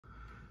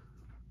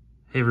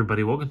Hey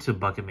everybody, welcome to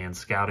Bucket Man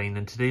Scouting.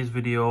 In today's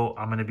video,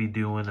 I'm going to be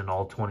doing an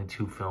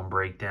all-22 film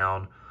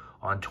breakdown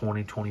on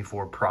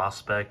 2024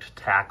 prospect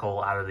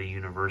tackle out of the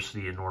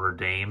University of Notre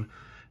Dame,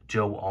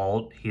 Joe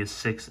Alt. He is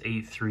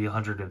 6'8",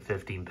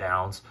 315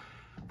 pounds.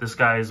 This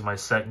guy is my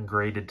second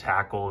graded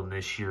tackle in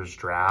this year's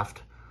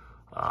draft.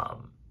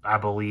 I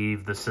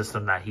believe the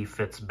system that he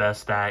fits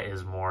best at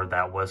is more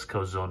that West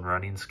Coast zone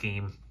running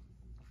scheme.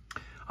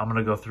 I'm going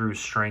to go through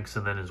his strengths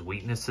and then his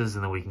weaknesses,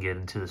 and then we can get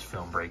into this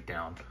film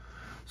breakdown.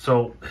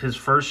 So his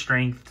first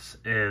strengths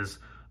is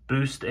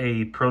boost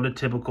a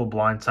prototypical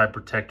blindside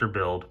protector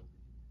build.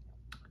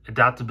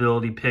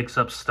 Adaptability, picks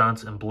up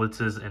stunts and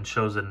blitzes and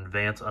shows an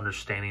advanced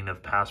understanding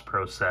of pass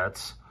pro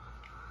sets.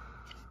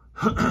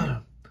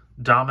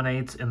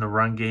 Dominates in the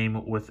run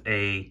game with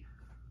a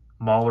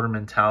mauler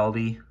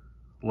mentality,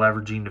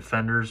 leveraging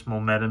defenders'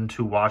 momentum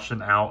to wash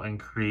them out and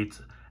creates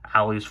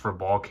alleys for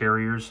ball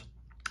carriers.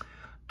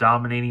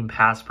 Dominating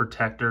pass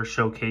protector,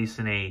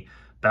 showcasing a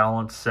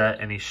balanced set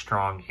and a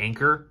strong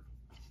anchor.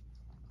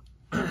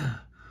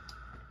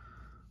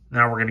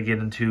 Now we're going to get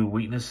into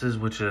weaknesses,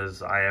 which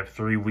is I have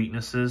 3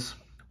 weaknesses.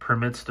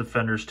 Permits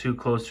defenders too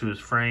close to his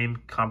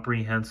frame,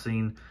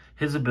 comprehending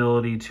his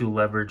ability to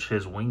leverage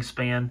his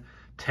wingspan,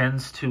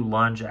 tends to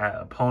lunge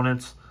at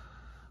opponents,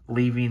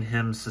 leaving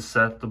him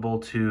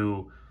susceptible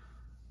to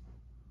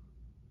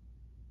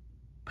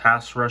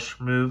pass rush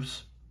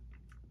moves.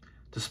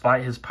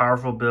 Despite his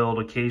powerful build,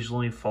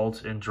 occasionally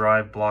faults in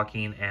drive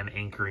blocking and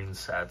anchoring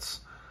sets.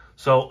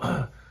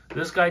 So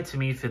this guy to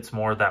me fits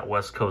more that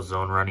West Coast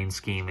zone running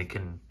scheme. It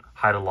can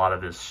hide a lot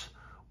of his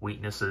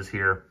weaknesses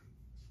here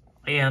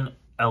and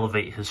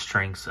elevate his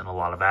strengths in a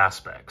lot of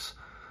aspects.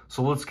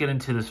 So let's get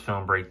into this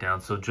film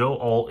breakdown. So Joe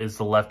Alt is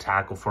the left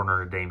tackle for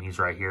Notre Dame. He's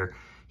right here.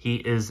 He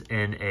is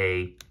in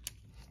a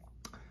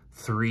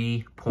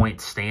 3-point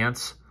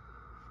stance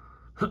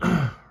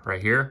right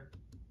here.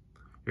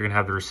 You're going to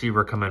have the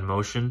receiver come in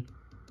motion.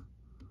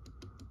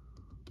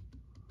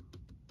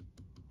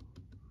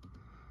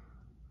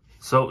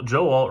 So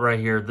Joe Alt right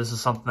here, this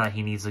is something that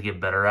he needs to get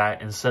better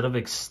at. Instead of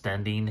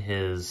extending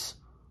his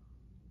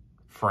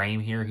frame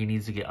here, he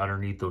needs to get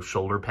underneath those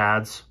shoulder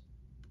pads.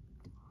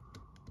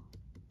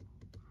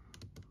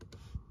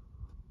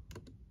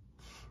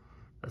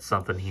 That's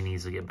something he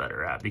needs to get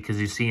better at,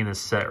 because you see in his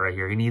set right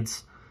here, he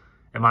needs,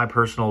 in my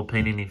personal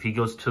opinion, if he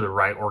goes to the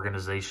right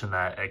organization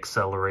that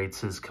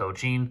accelerates his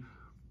coaching,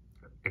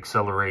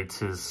 accelerates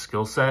his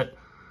skill set,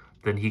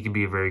 then he can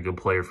be a very good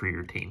player for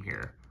your team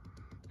here.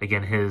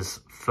 Again, his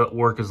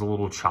footwork is a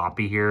little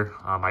choppy here.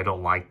 I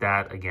don't like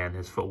that. Again,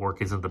 his footwork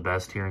isn't the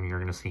best here, and you're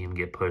going to see him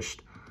get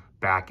pushed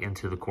back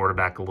into the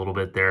quarterback a little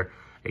bit there.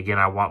 Again,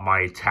 I want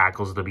my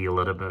tackles to be a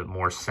little bit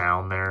more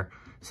sound there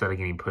instead of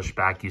getting pushed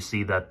back. You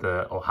see that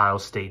the Ohio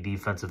State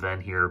defensive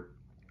end here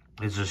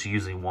is just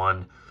using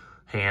one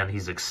hand.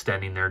 He's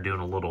extending there, doing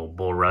a little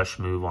bull rush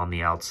move on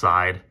the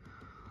outside.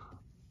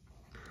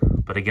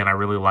 But again, I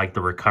really like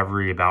the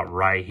recovery about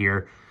right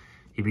here.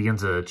 He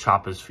begins to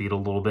chop his feet a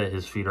little bit.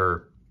 His feet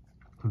are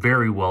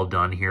very well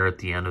done here at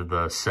the end of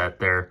the set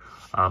there.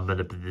 But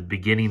at the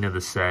beginning of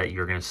the set,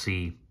 you're going to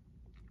see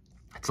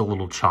it's a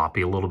little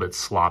choppy, a little bit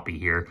sloppy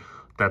here.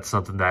 That's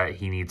something that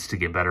he needs to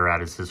get better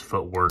at, is his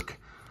footwork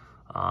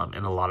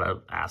in a lot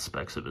of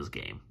aspects of his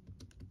game.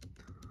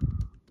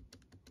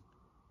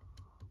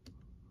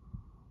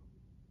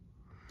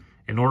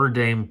 And Notre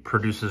Dame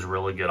produces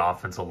really good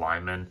offensive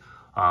linemen.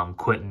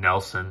 Quentin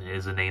Nelson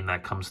is a name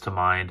that comes to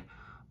mind.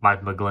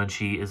 Mike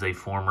McGlinchey is a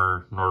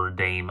former Notre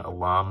Dame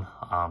alum.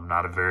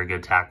 Not a very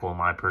good tackle in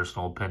my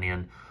personal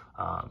opinion.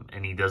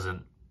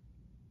 And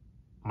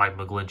Mike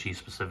McGlinchey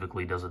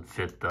specifically doesn't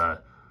fit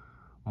the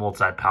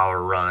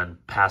multi-power run,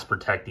 pass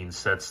protecting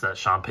sets that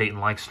Sean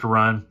Payton likes to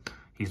run.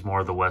 He's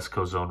more of the West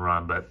Coast zone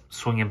run. But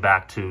swinging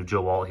back to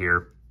Joe Alt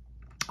here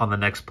on the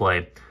next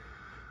play.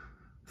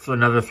 For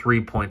another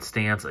 3-point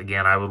stance,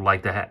 again, I would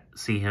like to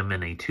see him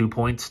in a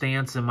 2-point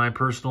stance, in my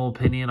personal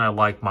opinion. I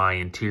like my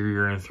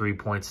interior in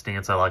 3-point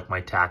stance. I like my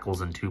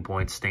tackles in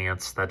 2-point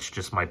stance. That's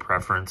just my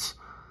preference.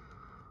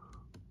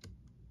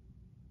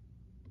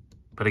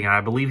 But again,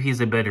 I believe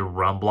he's a better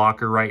run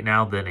blocker right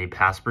now than a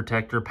pass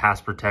protector,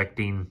 pass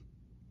protecting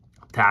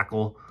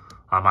tackle.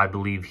 I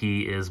believe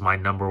he is my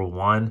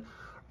 #1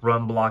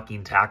 run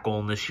blocking tackle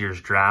in this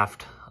year's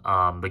draft.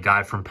 The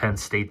guy from Penn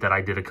State that I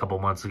did a couple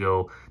months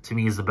ago, to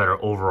me, is a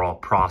better overall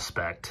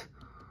prospect.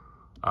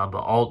 But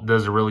Alt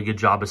does a really good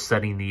job of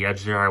setting the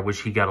edge there. I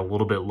wish he got a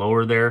little bit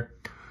lower there.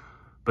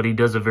 But he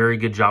does a very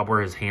good job where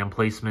his hand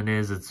placement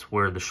is. It's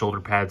where the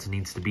shoulder pads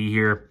needs to be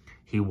here.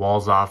 He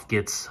walls off,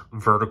 gets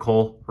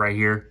vertical right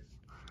here.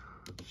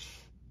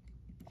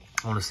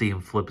 I want to see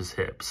him flip his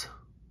hips.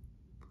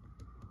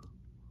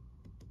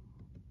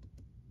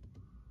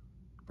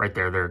 Right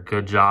there.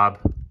 Good job.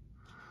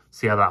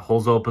 See how that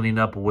hole's opening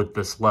up with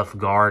this left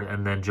guard,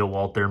 and then Joe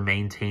Alt there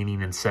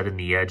maintaining and setting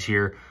the edge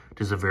here.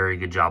 Does a very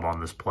good job on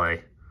this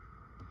play.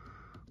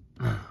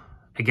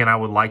 Again, I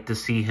would like to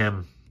see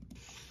him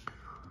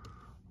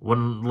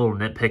One little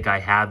nitpick I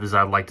have is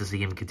I'd like to see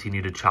him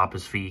continue to chop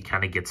his feet,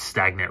 kind of get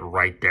stagnant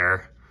right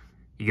there.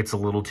 He gets a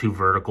little too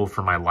vertical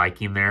for my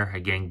liking there.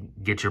 Again,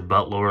 get your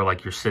butt lower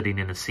like you're sitting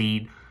in a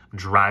seat.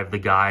 Drive the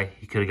guy.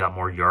 He could have got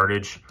more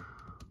yardage.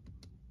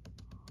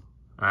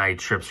 He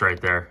trips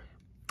right there.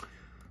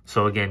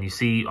 So again, you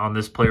see on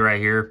this play right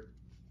here,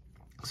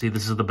 see,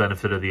 this is the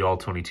benefit of the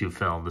All-22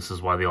 film. This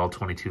is why the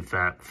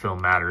All-22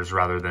 film matters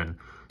rather than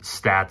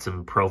stats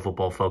and Pro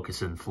Football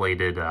Focus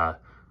inflated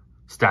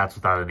stats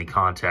without any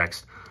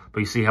context. But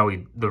you see how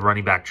the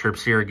running back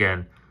trips here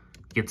again,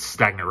 gets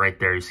stagnant right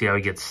there. You see how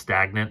he gets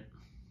stagnant?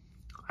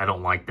 I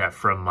don't like that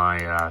from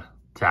my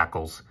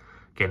tackles.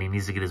 Again, he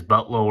needs to get his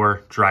butt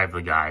lower, drive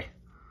the guy.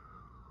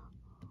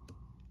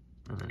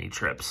 And then he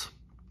trips.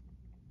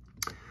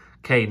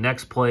 Okay,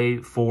 next play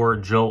for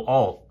Joe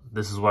Alt.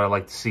 This is what I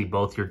like to see.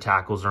 Both your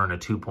tackles are in a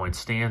 2-point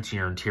stance.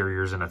 Your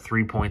interior's in a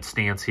 3-point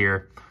stance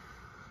here.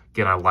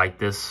 Again, I like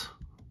this.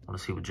 I want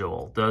to see what Joe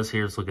Alt does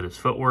here. Let's look at his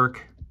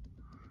footwork.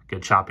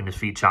 Good, chopping his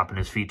feet, chopping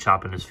his feet,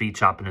 chopping his feet,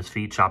 chopping his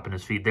feet, chopping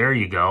his feet. There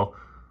you go.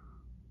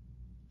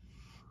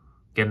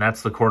 Again,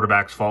 that's the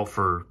quarterback's fault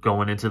for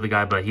going into the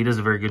guy, but he does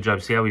a very good job.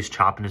 See how he's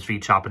chopping his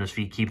feet,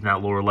 keeping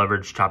that lower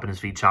leverage, chopping his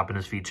feet, chopping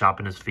his feet,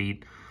 chopping his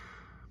feet.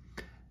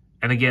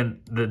 And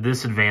again, the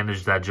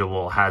disadvantage that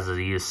Joel has is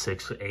he is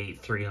 6'8",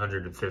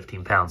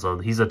 315 pounds. So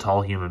he's a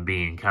tall human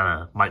being,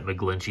 kind of Mike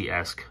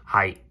McGlinchey-esque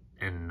height.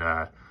 And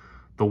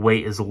the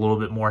weight is a little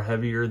bit more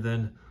heavier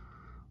than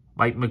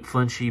Mike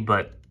McGlinchey.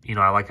 But, you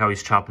know, I like how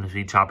he's chopping his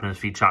feet,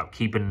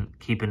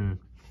 keeping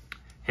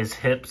his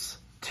hips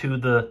to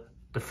the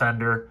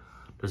defender.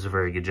 Does a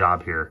very good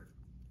job here.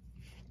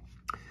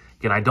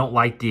 Again, I don't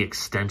like the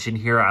extension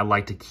here. I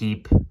like to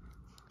keep...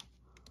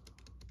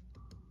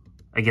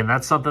 Again,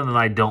 that's something that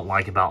I don't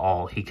like about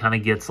Alt. He kind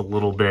of gets a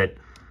little bit...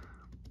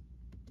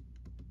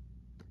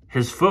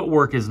 His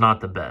footwork is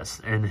not the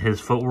best, and his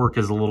footwork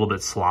is a little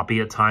bit sloppy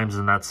at times,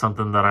 and that's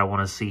something that I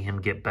want to see him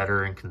get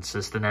better and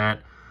consistent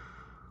at.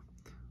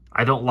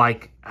 I don't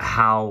like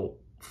how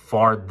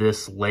far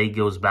this leg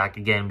goes back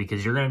again,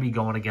 because you're going to be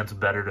going against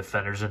better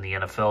defenders in the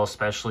NFL,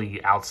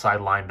 especially outside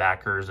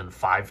linebackers and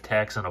 5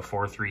 techs in a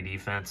 4-3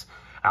 defense,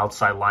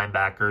 outside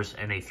linebackers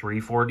and a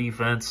 3-4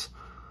 defense.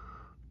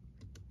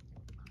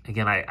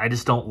 Again, I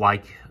just don't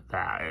like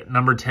that.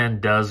 Number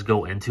 10 does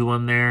go into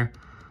him there.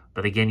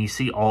 But again, you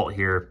see Alt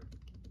here.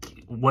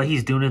 What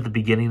he's doing at the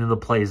beginning of the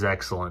play is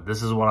excellent.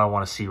 This is what I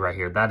want to see right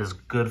here. That is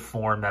good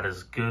form. That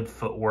is good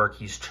footwork.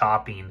 He's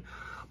chopping.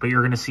 But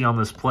you're going to see on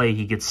this play,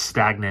 he gets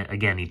stagnant.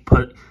 Again,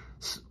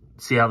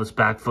 see how this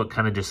back foot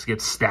kind of just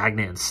gets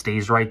stagnant and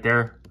stays right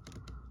there?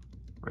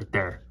 Right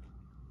there.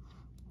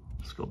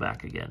 Let's go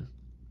back again.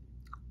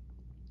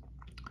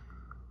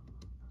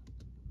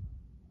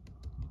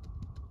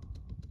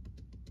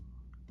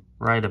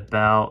 Right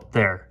about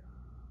there.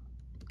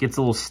 Gets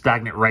a little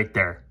stagnant right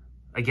there.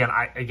 Again,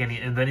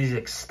 and then he's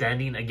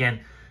extending.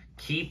 Again,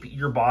 keep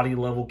your body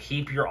level,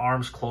 keep your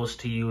arms close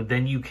to you.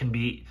 Then you can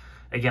be,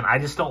 again, I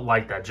just don't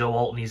like that. Joe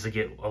Alt needs to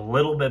get a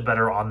little bit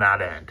better on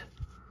that end.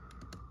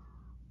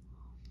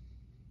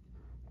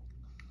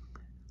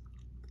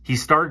 He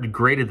started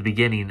great at the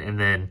beginning, and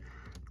then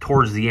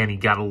towards the end, he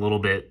got a little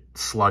bit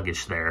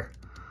sluggish there.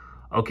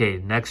 Okay,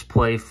 next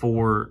play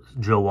for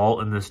Joe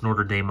Alt in this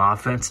Notre Dame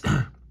offense.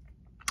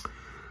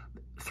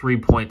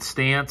 3-point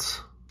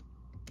stance.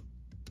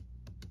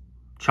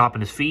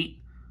 Chopping his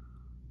feet.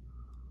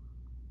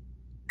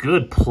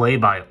 Good play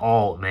by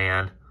Alt,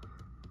 man.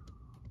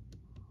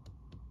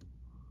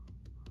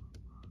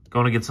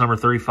 Going against number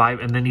 35,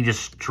 and then he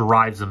just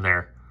drives him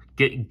there.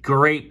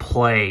 Great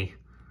play.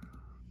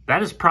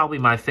 That is probably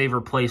my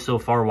favorite play so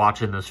far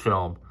watching this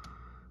film.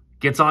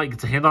 Gets a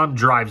hand on,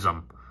 drives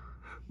him.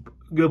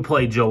 Good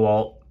play, Joe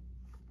Alt.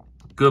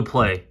 Good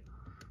play.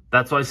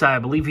 That's why I say I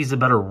believe he's a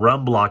better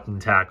run-blocking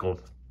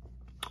tackle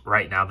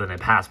right now than a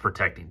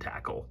pass-protecting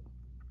tackle.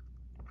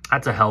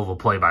 That's a hell of a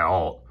play by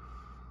Alt.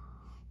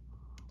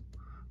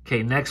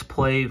 Okay, next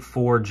play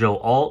for Joe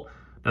Alt.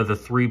 Another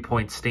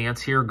 3-point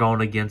stance here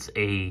going against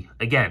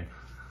again,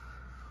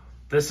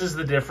 this is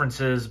the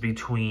differences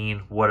between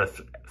what a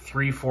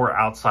 3-4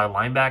 outside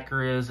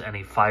linebacker is and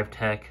a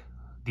 5-tech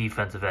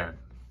defensive end.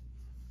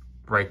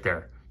 Right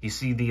there. You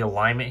see the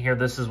alignment here?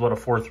 This is what a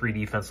 4-3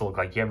 defense will look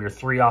like. You have your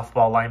 3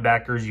 off-ball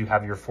linebackers. You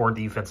have your 4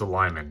 defensive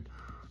linemen.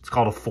 It's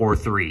called a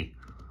 4-3.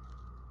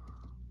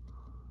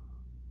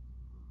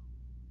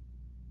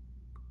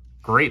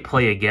 Great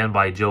play again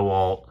by Joe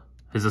Alt.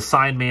 His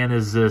assigned man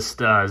is this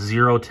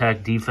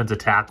 0-tech defensive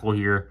tackle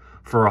here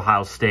for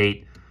Ohio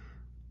State.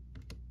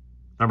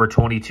 Number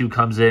 22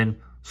 comes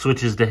in,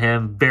 switches to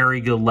him.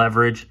 Very good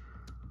leverage.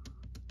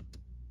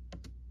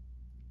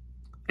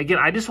 Again,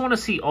 I just want to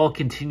see Alt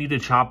continue to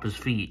chop his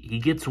feet. He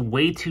gets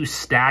way too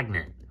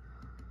stagnant.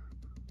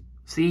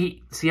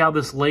 See how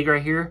this leg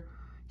right here?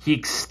 He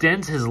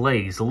extends his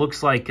legs. It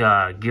looks like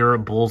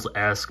Garrett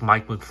Bowles-esque,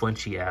 Mike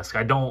McGlinchey-esque.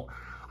 I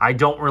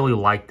don't really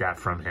like that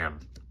from him.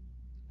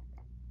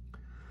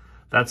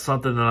 That's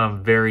something that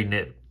I'm very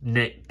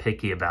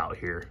nitpicky about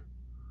here.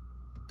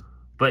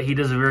 But he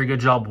does a very good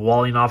job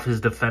walling off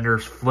his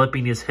defenders,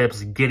 flipping his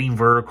hips, getting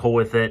vertical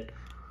with it.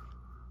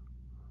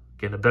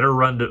 Again, a better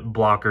run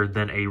blocker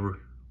than a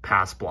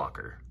pass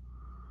blocker.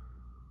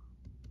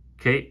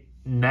 Okay,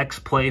 next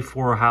play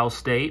for Ohio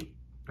State,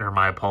 or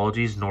my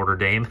apologies, Notre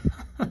Dame.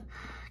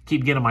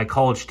 Keep getting my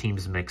college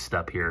teams mixed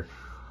up here.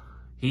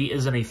 He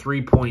is in a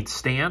 3-point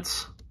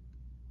stance.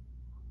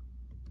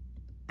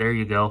 There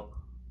you go.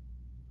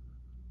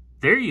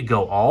 There you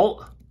go,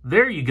 Alt.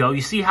 There you go.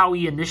 You see how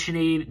he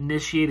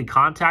initiated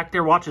contact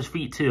there? Watch his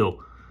feet,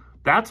 too.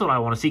 That's what I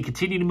want to see.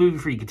 Continue to move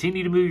your feet.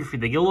 Continue to move your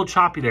feet. They get a little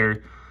choppy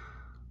there.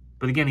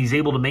 But again, he's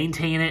able to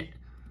maintain it.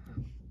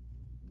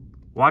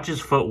 Watch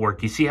his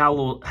footwork. You see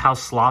how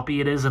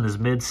sloppy it is in his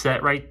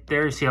mid-set right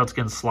there? See how it's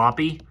getting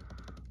sloppy?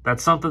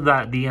 That's something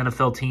that the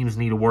NFL teams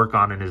need to work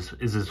on is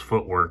his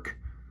footwork.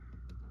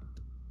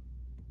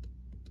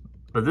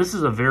 But this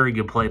is a very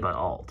good play by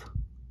Alt.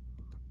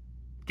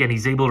 Again,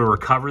 he's able to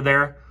recover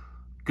there.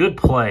 Good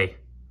play.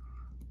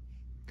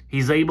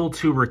 He's able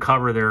to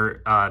recover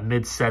there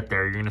mid-set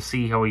there. You're going to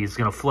see how he's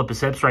going to flip his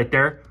hips right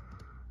there.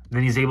 And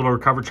then he's able to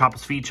recover, chop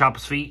his feet, chop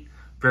his feet.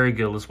 Very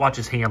good. Let's watch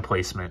his hand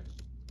placement.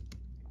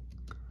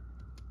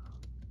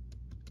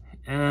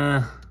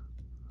 There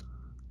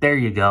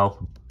you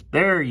go.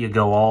 There you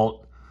go,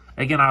 Alt.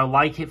 Again, I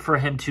like it for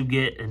him to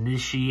get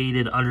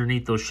initiated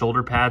underneath those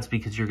shoulder pads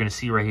because you're going to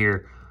see right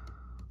here.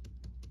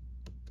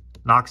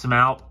 Knocks him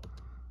out.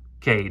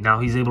 Okay, now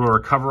he's able to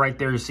recover right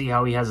there. You see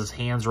how he has his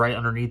hands right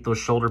underneath those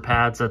shoulder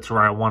pads? That's where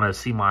I want to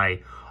see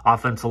my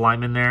offensive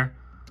lineman there.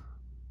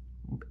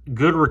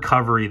 Good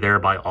recovery there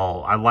by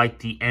Alt. I like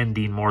the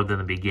ending more than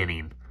the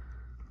beginning.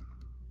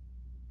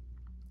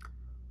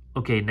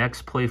 Okay,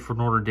 next play for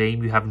Notre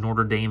Dame. You have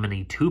Notre Dame in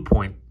a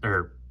 2-point,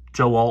 or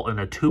Joe Alt in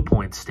a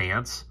 2-point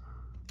stance.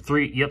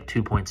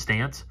 2-point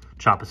stance.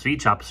 Chop his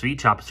feet, chop his feet,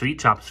 chop his feet,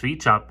 chop his feet,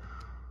 chop.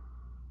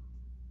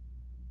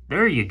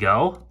 There you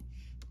go.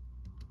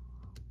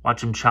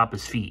 Watch him chop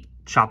his feet.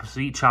 Chop his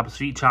feet, chop his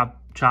feet,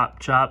 chop, chop,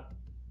 chop.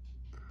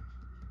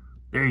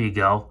 There you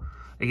go.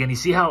 Again, you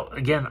see how,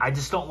 again, I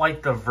just don't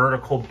like the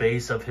vertical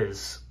base of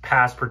his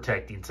pass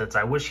protecting sets.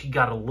 I wish he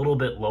got a little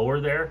bit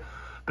lower there.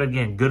 But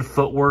again, good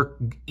footwork,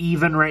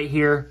 even right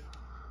here.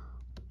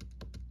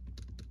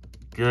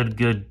 Good,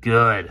 good,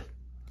 good.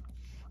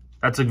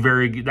 That's a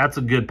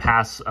good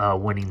pass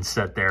winning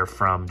set there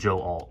from Joe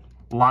Alt.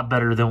 A lot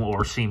better than what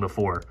we're seeing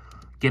before.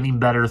 Getting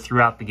better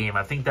throughout the game.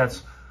 I think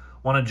that's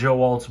one of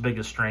Joe Alt's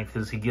biggest strengths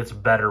is he gets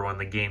better when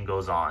the game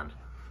goes on.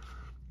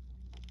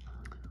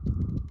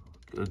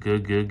 Good,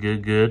 good, good,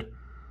 good, good.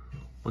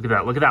 Look at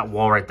that. Look at that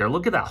wall right there.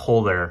 Look at that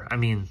hole there. I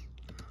mean,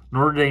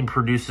 Notre Dame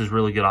produces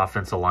really good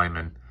offensive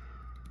linemen.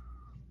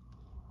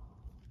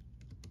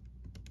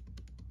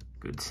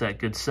 Good set,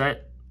 good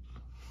set.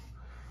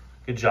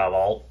 Good job,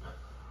 Alt.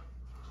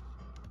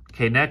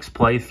 Okay, next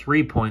play,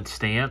 3-point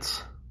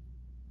stance.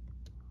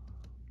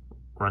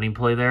 Running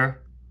play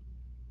there.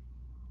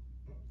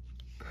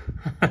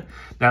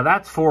 Now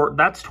that's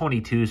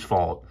 22's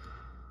fault.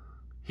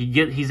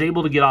 He's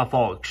able to get off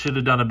Alt. Should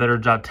have done a better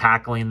job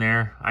tackling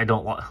there.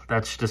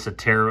 That's just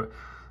terrible.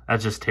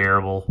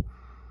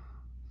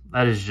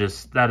 That is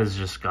just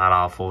god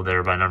awful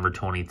there by number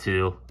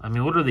 22. I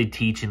mean, what are they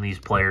teaching these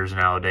players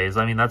nowadays?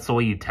 I mean, that's the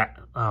way you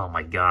oh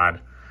my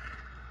god.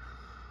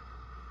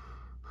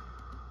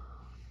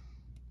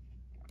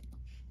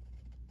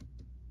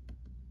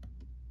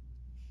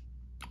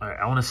 All right,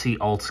 I want to see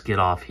Alts get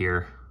off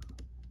here.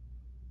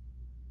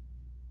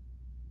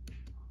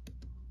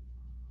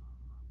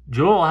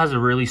 Joel has a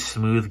really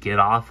smooth get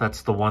off.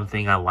 That's the one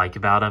thing I like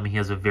about him. He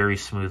has a very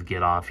smooth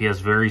get off. He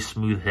has very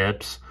smooth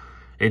hips.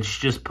 It's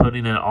just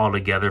putting it all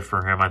together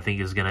for him, I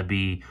think, is going to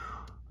be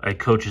a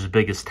coach's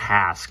biggest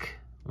task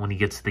when he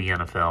gets to the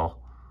NFL. All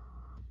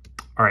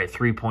right,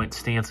 3-point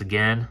stance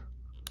again.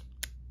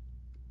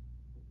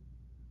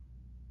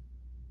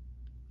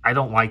 I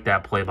don't like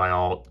that play by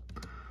Alt.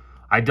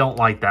 I don't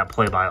like that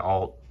play by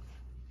Alt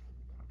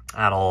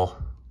at all.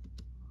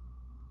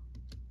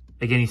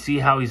 Again, you see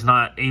how he's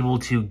not able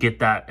to get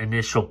that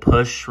initial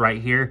push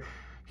right here?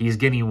 He's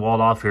getting walled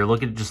off here.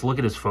 Just look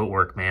at his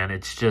footwork, man.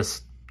 It's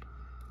just,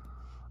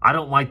 I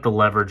don't like the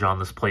leverage on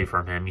this play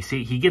from him. You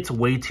see, he gets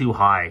way too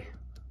high.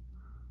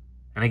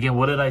 And again,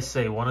 what did I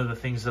say? One of the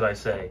things that I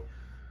say,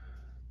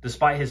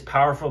 despite his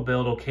powerful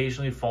build,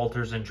 occasionally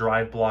falters in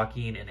drive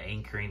blocking and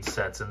anchoring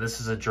sets. And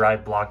this is a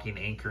drive blocking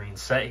anchoring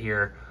set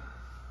here.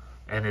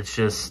 And it's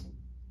just,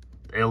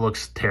 it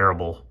looks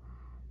terrible.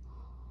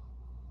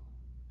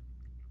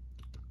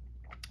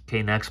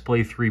 Okay, next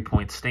play,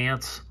 3-point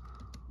stance.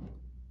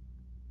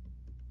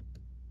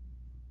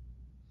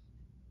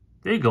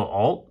 There you go,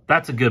 Alt.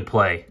 That's a good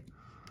play.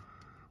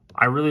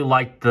 I really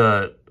like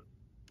the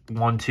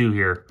 1-2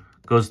 here.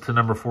 Goes to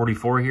number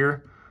 44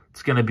 here.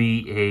 It's going to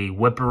be a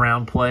whip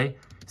around play.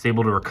 He's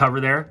able to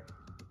recover there.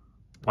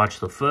 Watch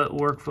the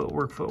footwork.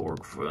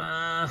 Footwork's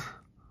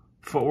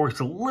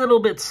a little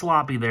bit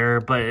sloppy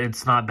there, but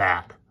it's not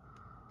bad.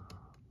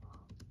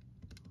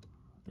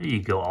 There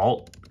you go,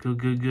 Alt.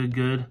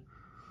 Good.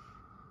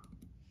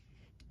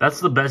 That's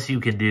the best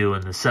you can do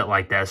in a set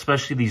like that,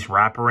 especially these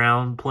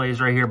wraparound plays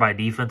right here by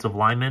defensive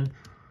linemen.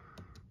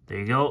 There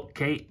you go.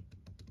 Okay.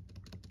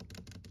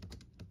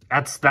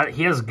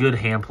 He has good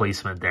hand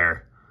placement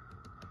there.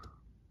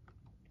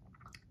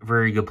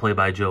 Very good play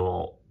by Joe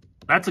Alt.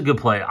 That's a good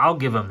play. I'll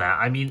give him that.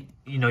 I mean,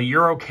 you know,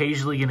 you're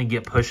occasionally going to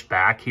get pushed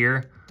back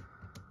here.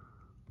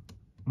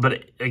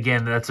 But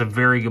again, that's a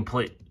very good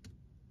play.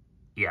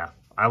 Yeah,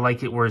 I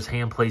like it where his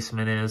hand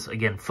placement is.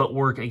 Again,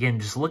 footwork. Again,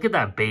 just look at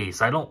that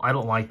base. I don't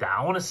like that.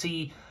 I want to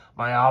see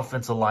my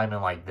offensive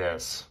lineman like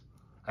this.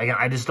 Again,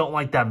 I just don't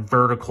like that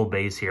vertical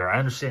base here. I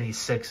understand he's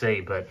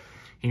 6'8", but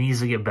he needs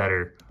to get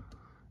better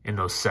in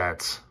those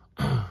sets.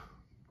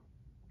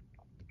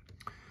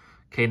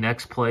 Okay,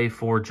 next play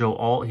for Joe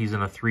Alt. He's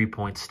in a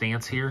 3-point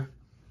stance here.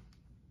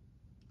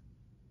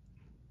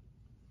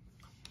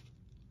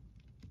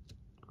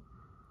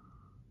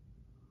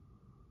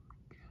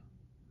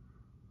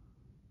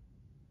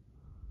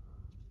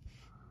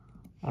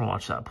 I want to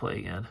watch that play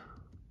again.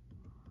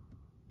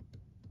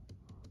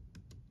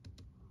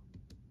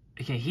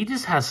 Okay, he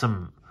just has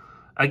some...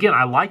 Again,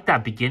 I like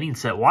that beginning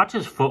set. Watch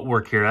his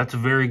footwork here. That's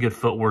very good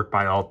footwork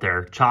by Alt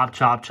there. Chop,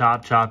 chop,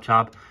 chop, chop,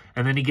 chop.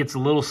 And then he gets a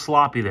little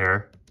sloppy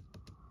there.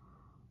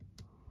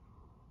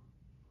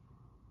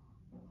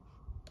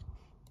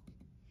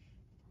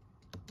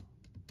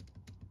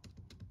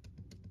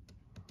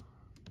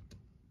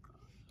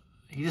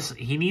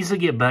 He needs to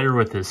get better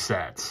with his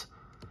sets.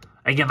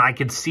 Again, I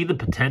could see the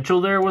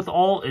potential there with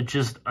Alt. It's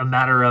just a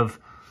matter of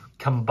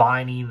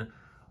combining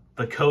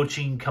the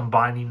coaching,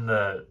 combining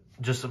the,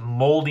 just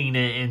molding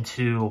it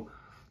into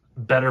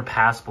better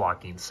pass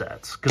blocking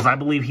sets. Because I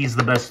believe he's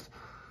the best,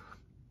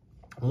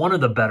 one of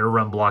the better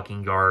run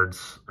blocking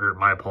guards, or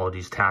my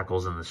apologies,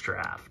 tackles in this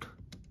draft.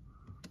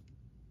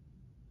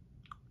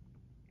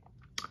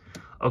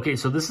 Okay,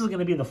 so this is going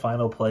to be the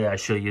final play I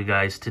show you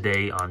guys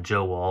today on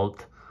Joe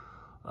Alt.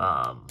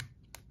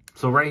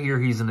 So right here,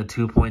 he's in a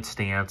 2-point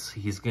stance.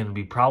 He's going to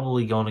be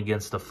probably going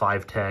against a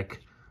 5-tech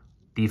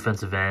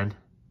defensive end.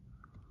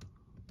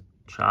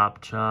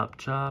 Chop, chop,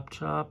 chop,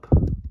 chop.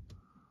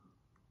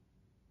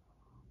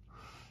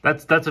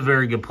 That's a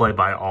very good play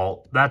by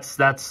Alt. That's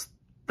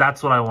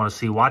what I want to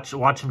see. Watch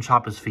him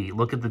chop his feet.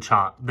 Look at the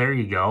chop. There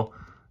you go.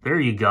 There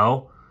you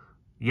go.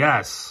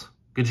 Yes.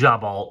 Good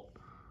job, Alt.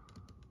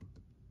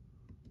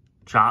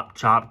 Chop,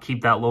 chop.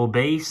 Keep that low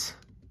base.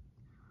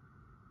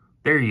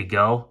 There you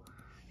go.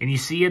 And you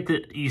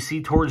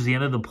see towards the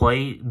end of the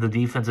play, the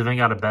defensive end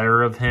got a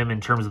better of him in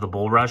terms of the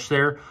bull rush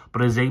there,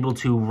 but is able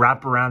to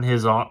wrap around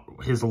his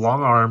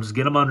long arms,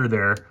 get him under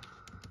there,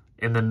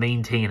 and then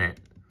maintain it.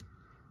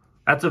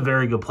 That's a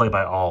very good play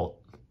by Alt.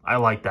 I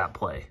like that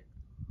play.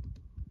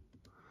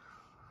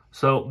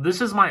 So this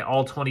is my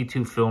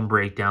All-22 film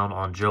breakdown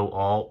on Joe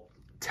Alt,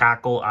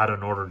 tackle out of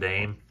Notre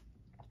Dame.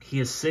 He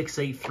is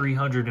 6'8",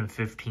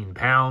 315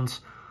 pounds.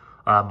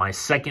 My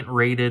second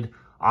rated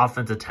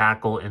offensive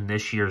tackle in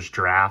this year's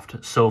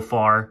draft so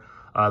far.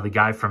 The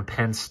guy from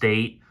Penn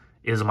State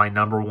is my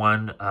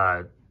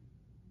 #1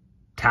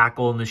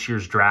 tackle in this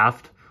year's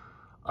draft.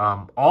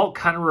 Alt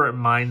kind of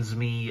reminds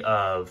me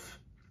of,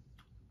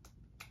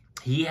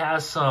 he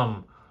has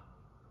some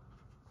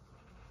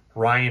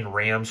Ryan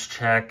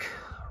Ramczyk,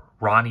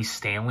 Ronnie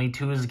Stanley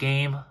to his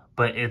game,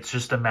 but it's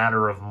just a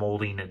matter of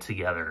molding it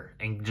together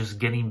and just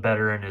getting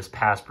better in his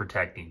pass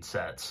protecting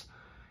sets.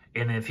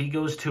 And if he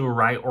goes to a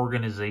right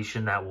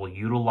organization that will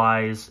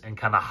utilize and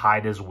kind of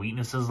hide his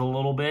weaknesses a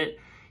little bit,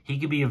 he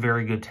could be a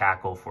very good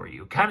tackle for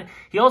you.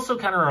 He also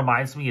kind of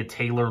reminds me of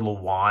Taylor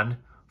Lewan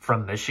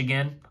from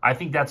Michigan. I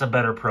think that's a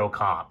better pro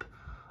comp.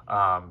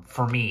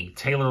 For me,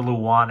 Taylor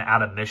Lewan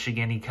out of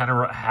Michigan, he kind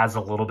of has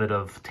a little bit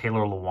of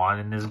Taylor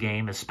Lewan in his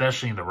game,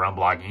 especially in the run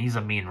blocking. He's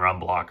a mean run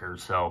blocker.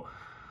 So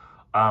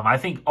I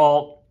think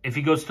Alt, if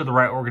he goes to the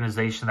right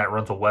organization that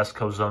runs a West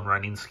Coast zone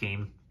running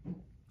scheme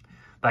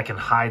that can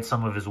hide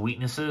some of his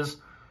weaknesses,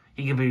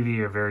 he can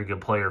be a very good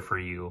player for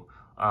you.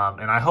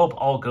 And I hope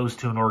Alt goes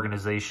to an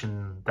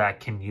organization that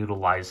can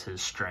utilize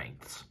his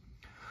strengths.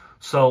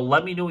 So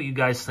let me know what you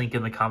guys think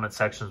in the comment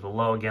sections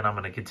below. Again, I'm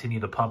going to continue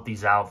to pump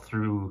these out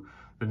through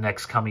the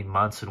next coming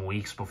months and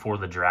weeks before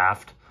the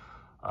draft.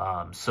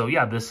 So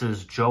yeah, this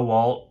is Joe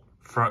Alt,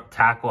 front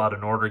tackle out of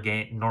Notre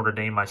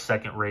Dame, my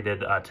second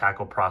rated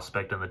tackle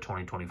prospect in the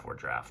 2024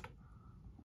 draft.